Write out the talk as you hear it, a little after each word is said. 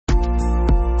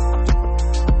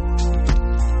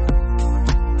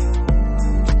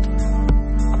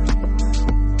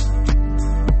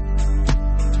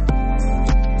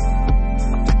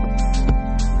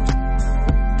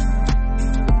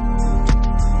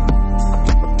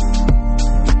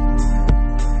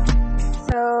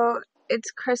it's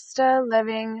Krista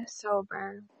living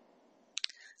sober.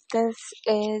 This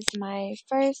is my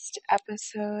first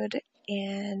episode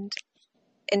and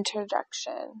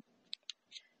introduction.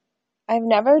 I've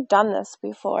never done this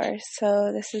before,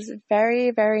 so this is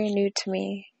very, very new to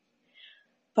me.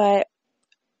 But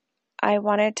I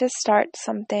wanted to start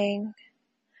something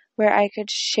where I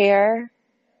could share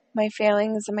my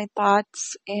feelings and my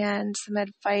thoughts and some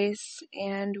advice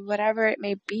and whatever it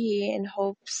may be in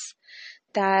hopes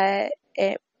that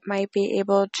it might be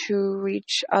able to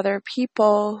reach other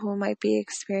people who might be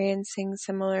experiencing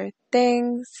similar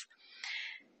things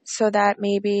so that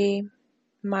maybe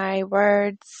my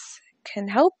words can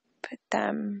help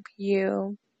them.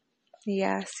 See,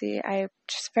 I'm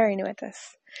just very new at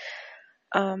this.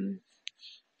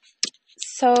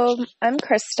 So I'm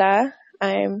Krista.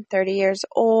 I'm 30 years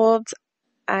old.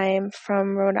 I'm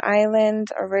from Rhode Island,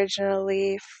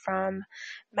 originally from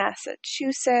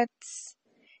Massachusetts,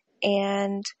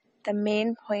 and the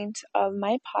main point of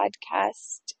my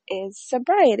podcast is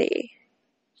sobriety.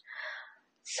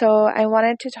 So I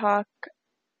wanted to talk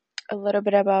a little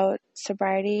bit about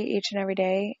sobriety each and every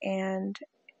day, and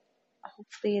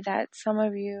hopefully that some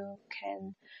of you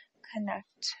can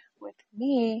connect with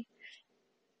me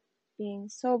being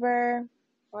sober,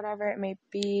 whatever it may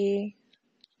be.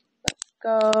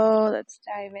 Let's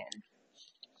dive in.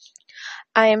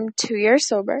 I'm 2 years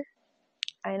sober.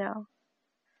 I know.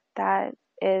 That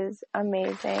is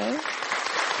amazing.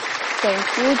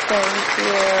 Thank you.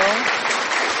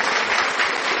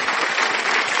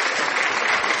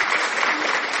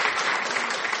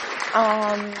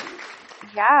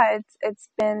 It's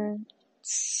been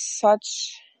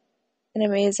such an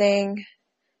amazing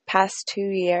past 2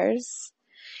 years,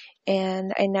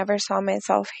 and I never saw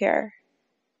myself here.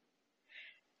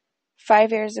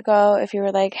 5 years ago, if you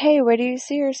were like, hey, where do you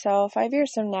see yourself 5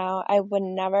 years from now? I would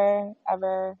never,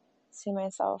 ever see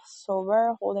myself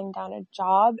sober, holding down a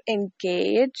job,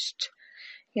 engaged,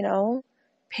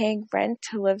 paying rent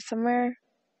to live somewhere.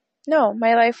 No,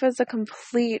 my life was a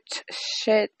complete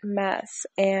shit mess,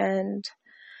 and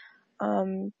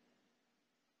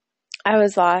I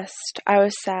was lost, I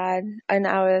was sad, and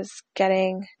I was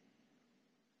getting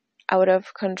out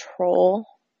of control.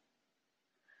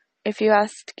 If you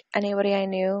asked anybody I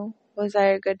knew, was I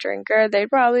a good drinker, they'd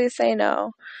probably say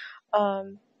no,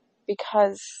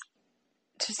 because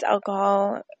just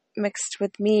alcohol mixed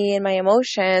with me and my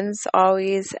emotions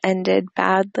always ended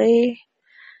badly.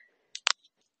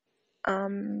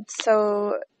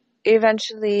 So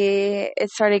eventually it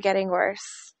started getting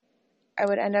worse. I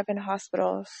would end up in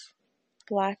hospitals,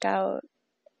 blacked out.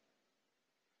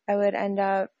 I would end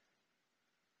up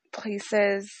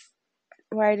places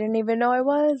where I didn't even know I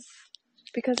was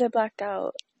because I blacked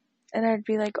out. And I'd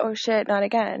be like, oh shit, not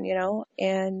again,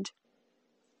 and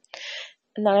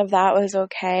none of that was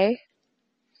okay.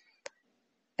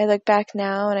 I look back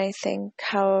now and I think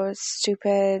how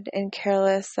stupid and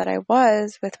careless that I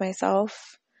was with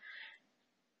myself,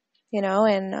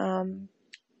 and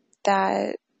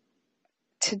that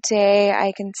today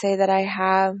I can say that I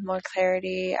have more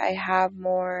clarity, I have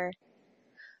more,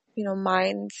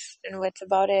 minds and wits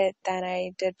about it than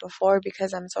I did before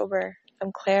because I'm sober,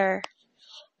 I'm clear.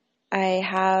 I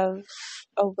have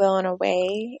a will and a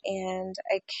way, and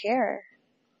I care.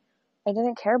 I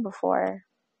didn't care before.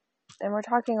 And we're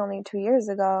talking only 2 years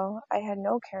ago. I had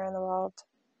no care in the world.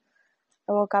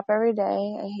 I woke up every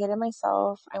day. I hated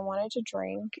myself. I wanted to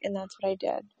drink, and that's what I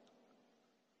did.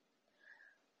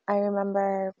 I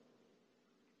remember,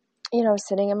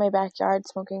 sitting in my backyard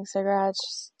smoking cigarettes,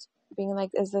 just being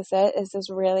like, is this it? Is this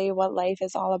really what life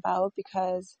is all about?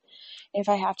 Because if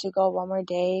I have to go one more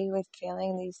day with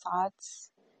feeling these thoughts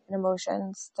and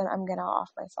emotions, then I'm going to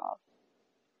off myself.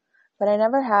 But I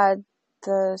never had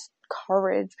the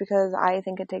courage, because I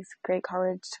think it takes great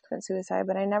courage to commit suicide,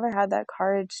 but I never had that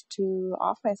courage to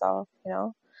off myself,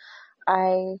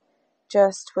 I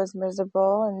just was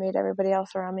miserable and made everybody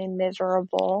else around me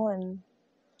miserable, and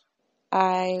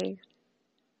I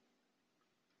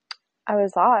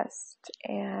was lost.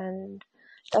 And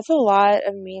that's a lot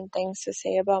of mean things to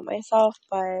say about myself,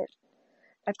 but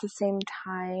at the same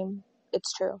time,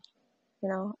 it's true.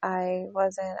 I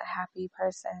wasn't a happy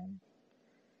person.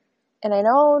 And I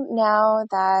know now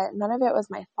that none of it was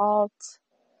my fault,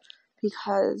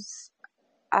 because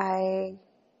I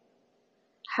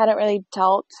hadn't really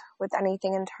dealt with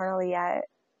anything internally yet.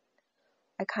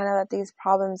 I kind of let these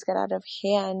problems get out of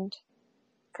hand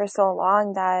for so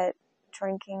long that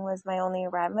drinking was my only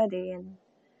remedy. And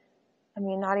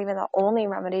not even the only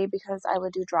remedy, because I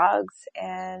would do drugs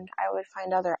and I would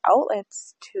find other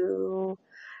outlets to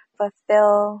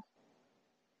fulfill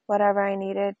whatever I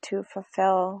needed to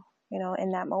fulfill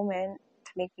in that moment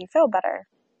to make me feel better.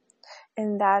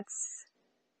 And that's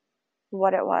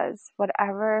what it was.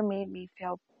 Whatever made me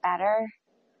feel better,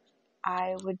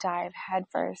 I would dive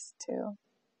headfirst to.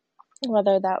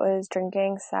 Whether that was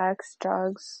drinking, sex,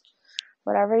 drugs,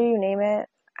 whatever you name it,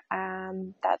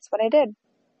 that's what I did.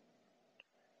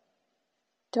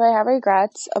 Do I have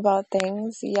regrets about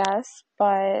things? Yes,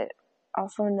 but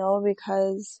also no,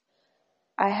 because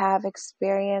I have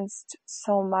experienced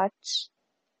so much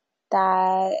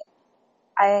that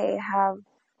I have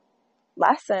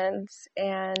lessons,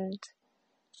 and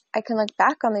I can look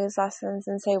back on these lessons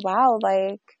and say, wow,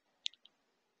 like,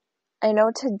 I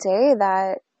know today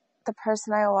that the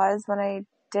person I was when I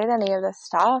did any of this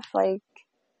stuff, like,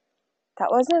 that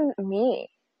wasn't me.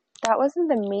 That wasn't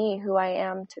the me who I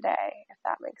am today, if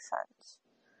that makes sense.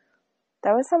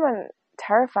 That was someone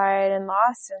terrified and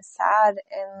lost and sad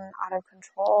and out of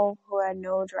control who had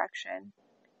no direction.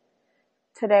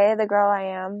 Today, the girl I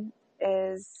am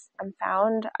I'm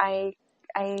found. I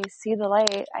see the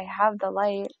light. I have the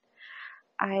light.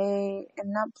 I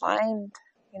am not blind.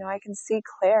 I can see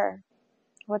clear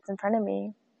what's in front of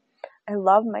me. I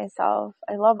love myself.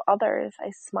 I love others. I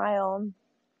smile.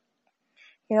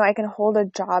 I can hold a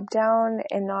job down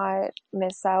and not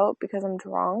miss out because I'm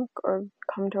drunk or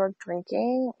come to work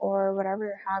drinking or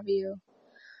whatever have you.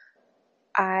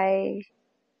 I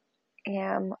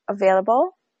am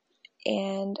available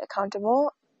and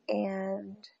accountable,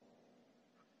 and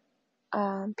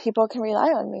people can rely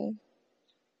on me.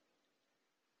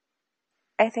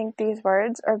 I think these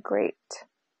words are great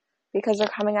because they're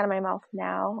coming out of my mouth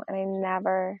now, and I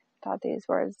never thought these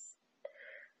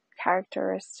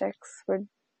characteristics would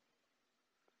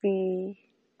be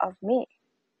of me.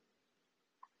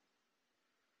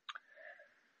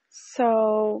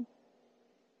 So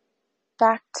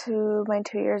back to my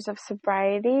 2 years of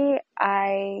sobriety,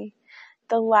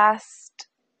 the last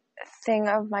thing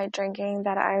of my drinking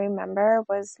that I remember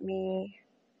was me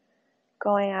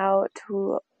going out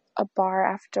to a bar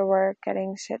after work,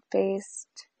 getting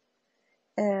shit-faced,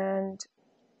 and,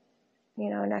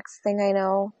 next thing I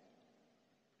know,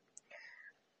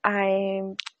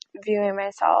 I'm viewing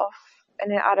myself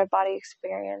in an out-of-body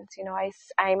experience.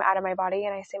 I'm out of my body,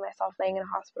 and I see myself laying in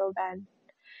a hospital bed,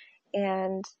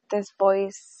 and this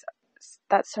voice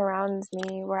that surrounds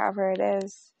me, wherever it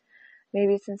is,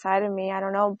 maybe it's inside of me, I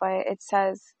don't know, but it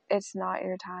says, it's not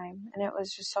your time. And it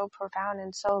was just so profound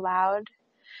and so loud,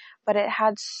 but it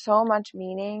had so much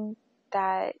meaning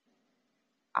that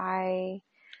I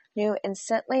knew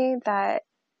instantly that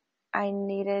I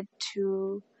needed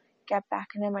to get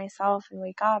back into myself and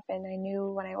wake up. And I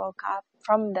knew when I woke up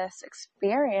from this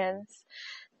experience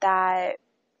that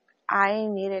I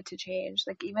needed to change.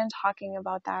 Like, even talking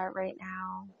about that right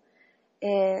now,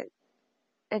 it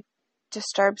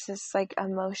disturbs this like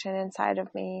emotion inside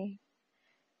of me.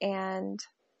 And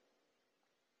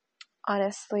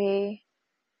honestly,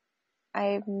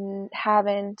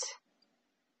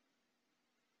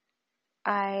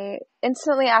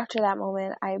 instantly after that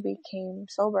moment, I became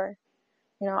sober.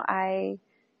 I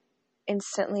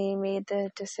instantly made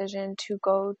the decision to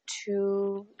go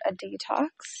to a detox.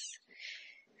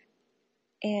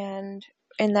 And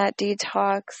in that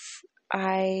detox,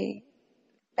 I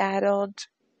battled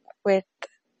with,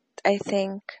 I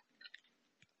think,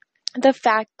 the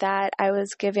fact that I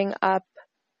was giving up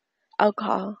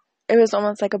alcohol. It was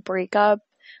almost like a breakup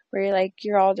where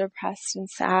you're all depressed and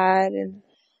sad, and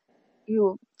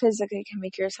you physically can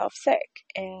make yourself sick,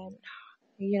 and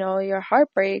your heart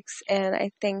breaks. And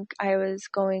I think I was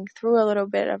going through a little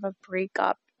bit of a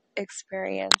breakup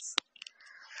experience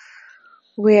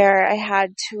where I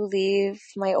had to leave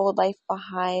my old life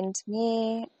behind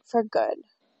me for good,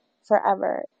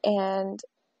 forever, and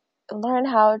learn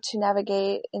how to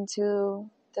navigate into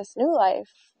this new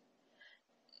life.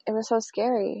 It was so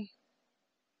scary.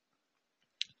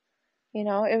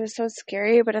 It was so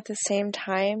scary, but at the same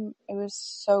time, it was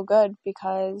so good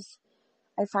because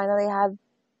I finally had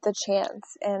the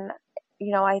chance. And,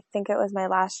 I think it was my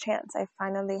last chance. I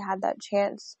finally had that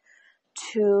chance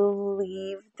to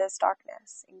leave this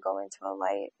darkness and go into a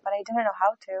light, but I didn't know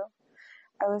how to.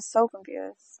 I was so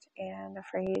confused and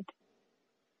afraid.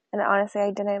 And honestly,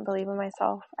 I didn't believe in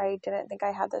myself. I didn't think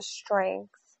I had the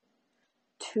strength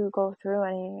to go through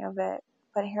any of it.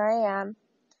 But here I am,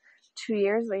 2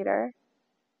 years later,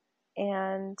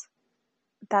 and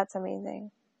that's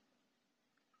amazing.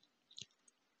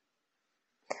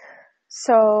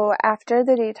 So after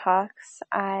the detox,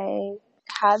 I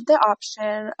had the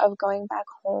option of going back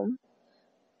home,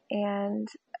 and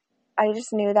I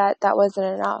just knew that that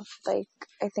wasn't enough. I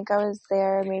think I was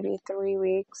there maybe 3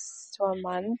 weeks to a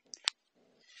month,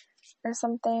 or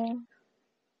something.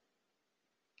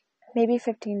 Maybe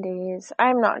 15 days.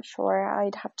 I'm not sure.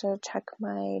 I'd have to check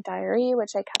my diary,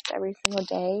 which I kept every single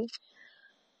day.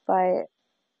 But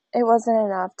it wasn't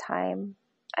enough time.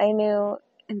 I knew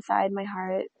inside my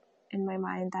heart, in my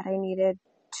mind, that I needed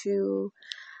to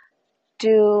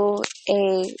do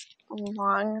a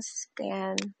long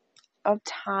span of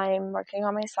time working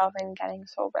on myself and getting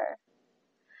sober.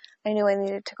 I knew I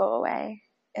needed to go away,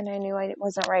 and I knew I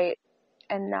wasn't right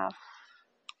enough.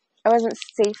 I wasn't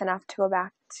safe enough to go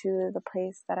back to the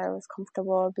place that I was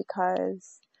comfortable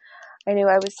because I knew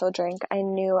I would still drink. I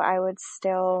knew I would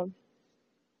still,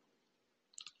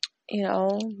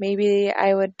 maybe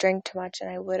I would drink too much and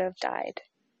I would have died.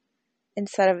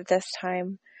 Instead of this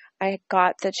time, I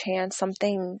got the chance.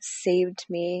 Something saved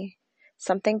me.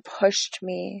 Something pushed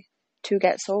me to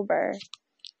get sober.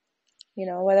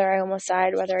 Whether I almost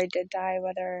died, whether I did die,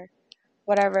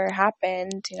 whatever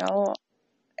happened,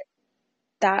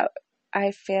 that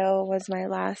I feel was my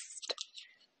last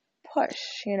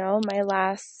push, my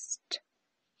last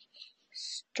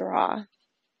straw.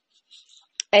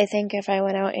 I think if I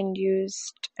went out and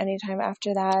used any time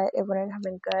after that, it wouldn't have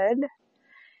been good.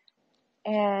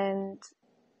 And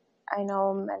I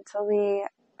know mentally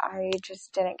I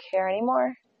just didn't care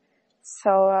anymore. So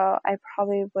I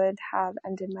probably would have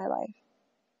ended my life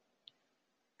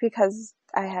because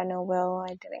I had no will.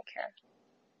 I didn't care.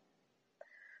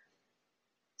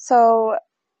 So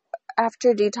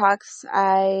after detox,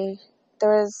 there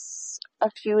was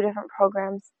a few different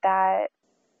programs that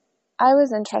I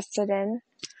was interested in,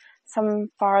 some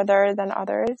farther than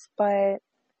others, but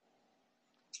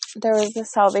there was the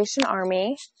Salvation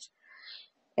Army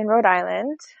in Rhode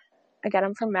Island. Again,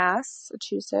 I'm from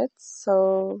Massachusetts,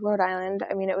 so Rhode Island,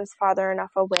 it was farther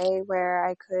enough away where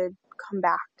I could come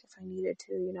back if I needed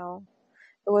to,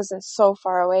 It wasn't so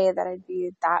far away that I'd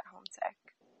be that homesick.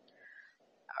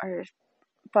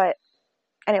 But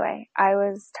anyway, I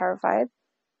was terrified,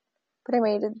 but I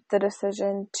made the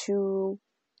decision to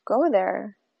go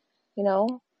there,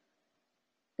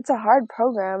 It's a hard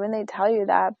program, and they tell you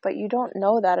that, but you don't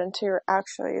know that until you're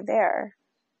actually there.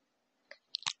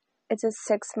 It's a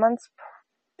 6-month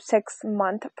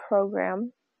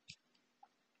program,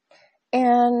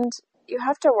 and you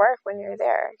have to work when you're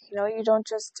there. You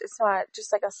don't it's not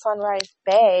just like a Sunrise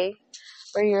Bay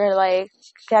where you're like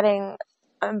getting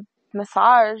a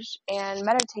massage and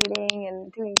meditating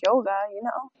and doing yoga,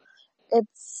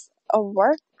 It's a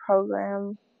work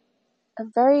program, a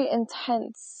very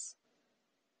intense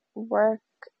work,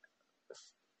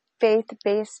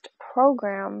 faith-based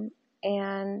program,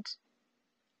 and,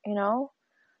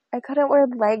 I couldn't wear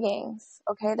leggings,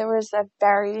 okay? There was a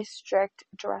very strict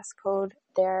dress code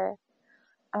there.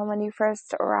 When you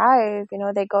first arrive,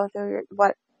 they go through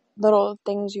what little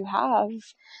things you have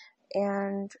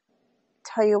and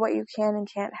tell you what you can and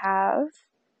can't have,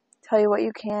 tell you what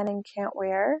you can and can't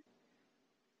wear.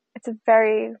 It's a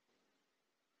very,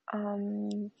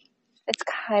 it's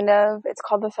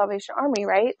called the Salvation Army,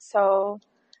 right? So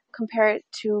compare it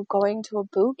to going to a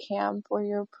boot camp where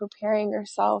you're preparing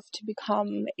yourself to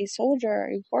become a soldier,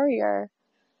 a warrior.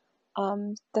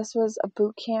 This was a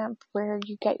boot camp where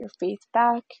you get your faith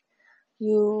back,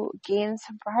 you gain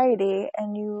sobriety,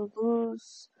 and you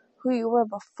lose who you were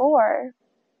before.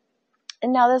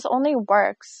 And now this only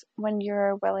works when you're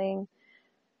allowing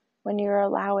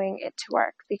it to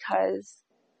work, because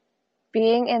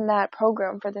being in that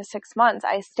program for the 6 months,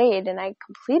 I stayed and I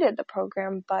completed the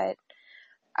program, but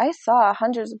I saw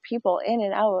hundreds of people in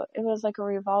and out. It was like a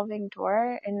revolving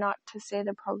door, and not to say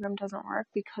the program doesn't work,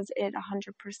 because it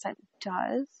 100%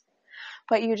 does,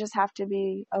 but you just have to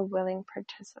be a willing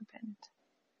participant.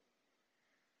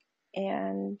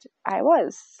 And I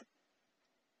was.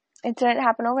 It didn't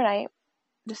happen overnight.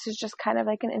 This is just kind of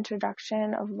like an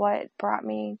introduction of what brought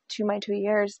me to my 2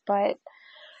 years, but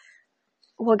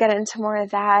we'll get into more of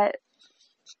that.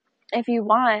 If you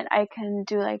want, I can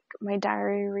do like my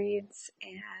diary reads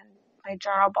and my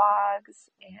journal blogs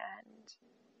and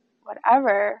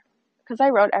whatever, because I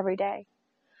wrote every day.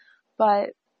 But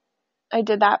I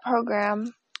did that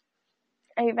program.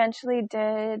 I eventually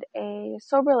did a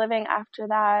sober living after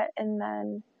that, and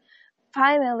then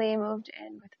finally moved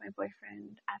in with my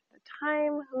boyfriend at the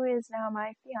time, who is now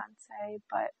my fiance.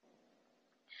 But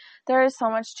there is so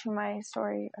much to my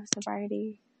story of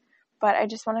sobriety, but I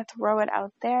just want to throw it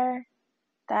out there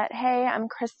that, hey, I'm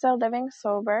Krista living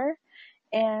sober,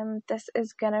 and this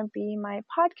is going to be my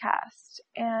podcast.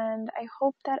 And I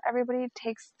hope that everybody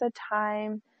takes the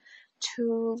time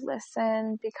to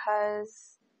listen,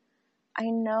 because I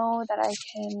know that I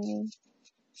can,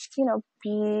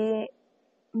 be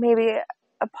maybe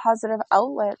a positive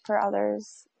outlet for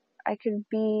others I could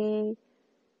be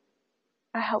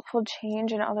a helpful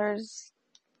change in others'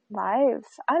 lives.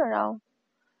 I don't know.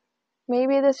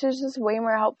 Maybe this is just way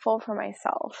more helpful for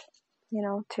myself,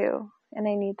 too. And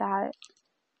I need that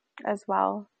as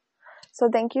well. So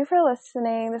thank you for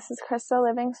listening. This is Krista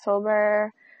Living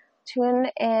Sober. Tune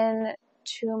in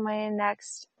to my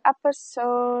next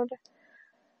episode.